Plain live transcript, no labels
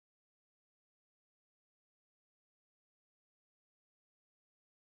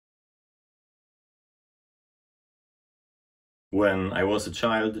When I was a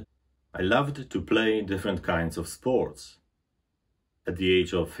child, I loved to play different kinds of sports. At the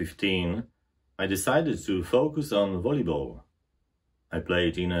age of 15, I decided to focus on volleyball. I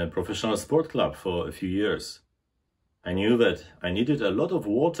played in a professional sport club for a few years. I knew that I needed a lot of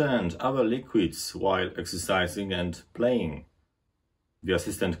water and other liquids while exercising and playing. The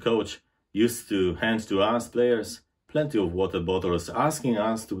assistant coach used to hand to us players plenty of water bottles, asking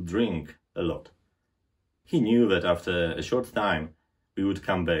us to drink a lot. He knew that after a short time we would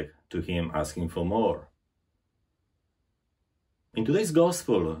come back to him asking for more. In today's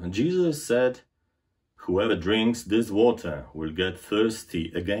Gospel, Jesus said, "Whoever drinks this water will get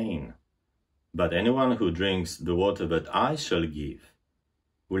thirsty again. But anyone who drinks the water that I shall give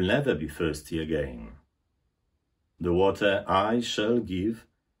will never be thirsty again. The water I shall give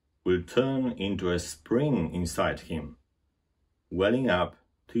will turn into a spring inside him, welling up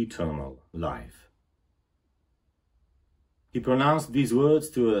to eternal life." He pronounced these words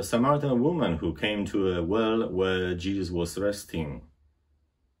to a Samaritan woman who came to a well where Jesus was resting.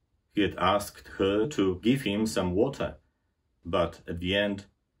 He had asked her to give him some water, but at the end,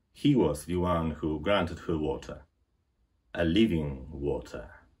 he was the one who granted her water, a living water.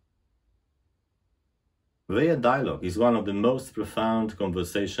 Their dialogue is one of the most profound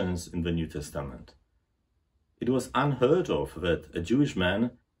conversations in the New Testament. It was unheard of that a Jewish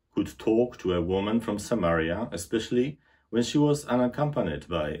man could talk to a woman from Samaria, especially when she was unaccompanied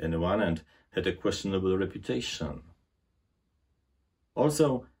by anyone and had a questionable reputation.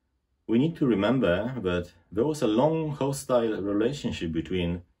 Also, we need to remember that there was a long hostile relationship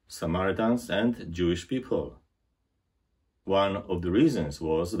between Samaritans and Jewish people. One of the reasons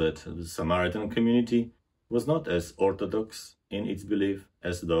was that the Samaritan community was not as orthodox in its belief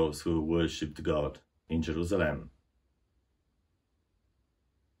as those who worshipped God in Jerusalem.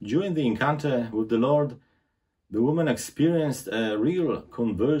 During the encounter with the Lord, the woman experienced a real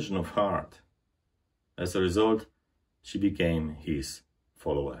conversion of heart. As a result, she became his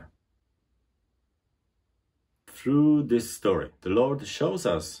follower. Through this story, the Lord shows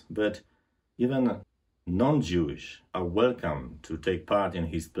us that even non-Jewish are welcome to take part in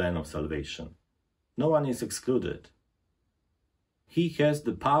his plan of salvation. No one is excluded. He has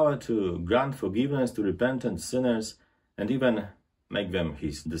the power to grant forgiveness to repentant sinners and even make them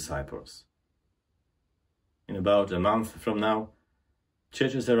his disciples. In about a month from now,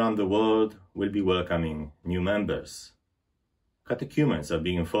 churches around the world will be welcoming new members. Catechumens are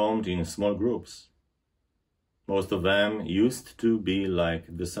being formed in small groups. Most of them used to be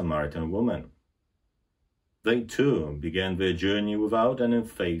like the Samaritan woman. They too began their journey without any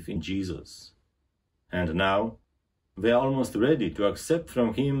faith in Jesus. And now they are almost ready to accept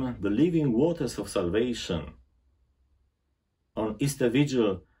from him the living waters of salvation. On Easter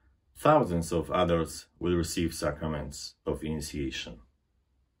Vigil, thousands of adults will receive sacraments of initiation.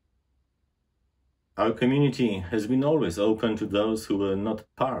 Our community has been always open to those who were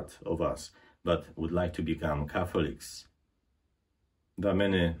not part of us, but would like to become Catholics. There are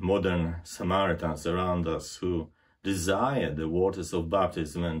many modern Samaritans around us who desire the waters of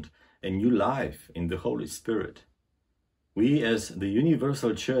baptism and a new life in the Holy Spirit. We, as the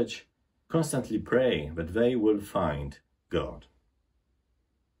Universal Church, constantly pray that they will find God.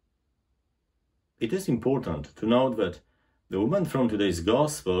 It is important to note that the woman from today's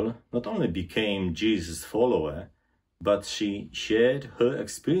Gospel not only became Jesus' follower, but she shared her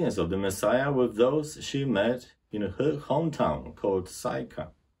experience of the Messiah with those she met in her hometown called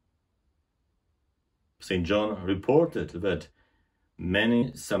Sychar. St. John reported that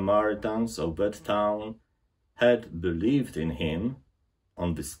many Samaritans of that town had believed in him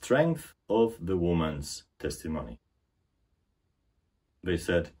on the strength of the woman's testimony. They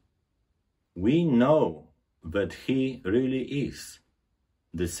said, "We know that he really is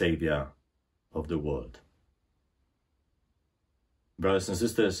the Savior of the world." Brothers and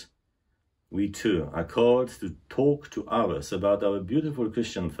sisters, we too are called to talk to others about our beautiful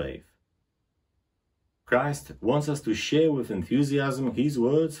Christian faith. Christ wants us to share with enthusiasm his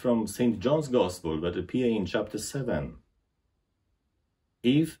words from St. John's Gospel that appear in chapter 7.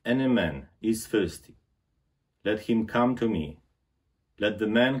 "If any man is thirsty, let him come to me. Let the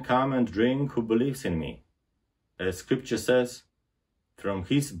man come and drink who believes in me. As Scripture says, from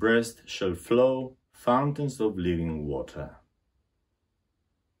his breast shall flow fountains of living water."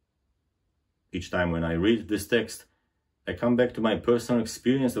 Each time when I read this text, I come back to my personal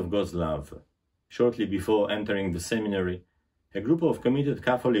experience of God's love. Shortly before entering the seminary, a group of committed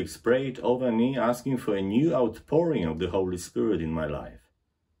Catholics prayed over me, asking for a new outpouring of the Holy Spirit in my life.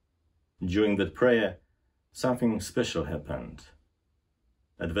 During that prayer, something special happened.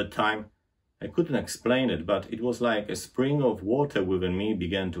 At that time, I couldn't explain it, but it was like a spring of water within me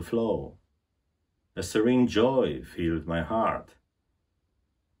began to flow. A serene joy filled my heart.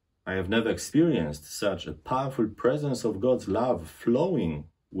 I have never experienced such a powerful presence of God's love flowing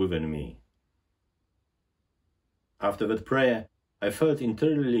within me. After that prayer, I felt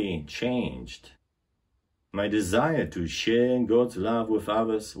entirely changed. My desire to share God's love with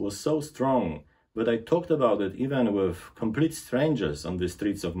others was so strong that I talked about it even with complete strangers on the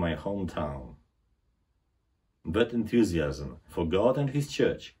streets of my hometown. That enthusiasm for God and His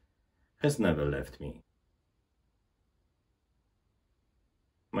Church has never left me.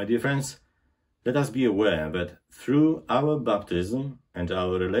 My dear friends, let us be aware that through our baptism and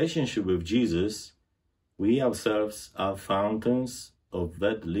our relationship with Jesus, we ourselves are fountains of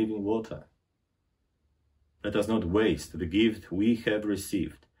that living water. Let us not waste the gift we have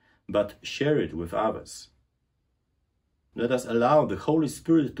received, but share it with others. Let us allow the Holy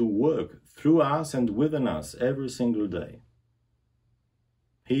Spirit to work through us and within us every single day.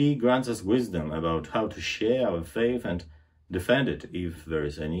 He grants us wisdom about how to share our faith and defend it if there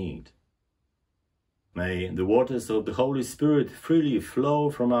is a need. May the waters of the Holy Spirit freely flow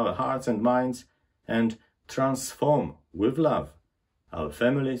from our hearts and minds and transform with love our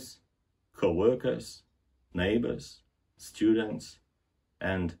families, co-workers, neighbors, students,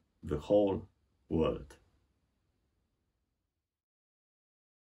 and the whole world.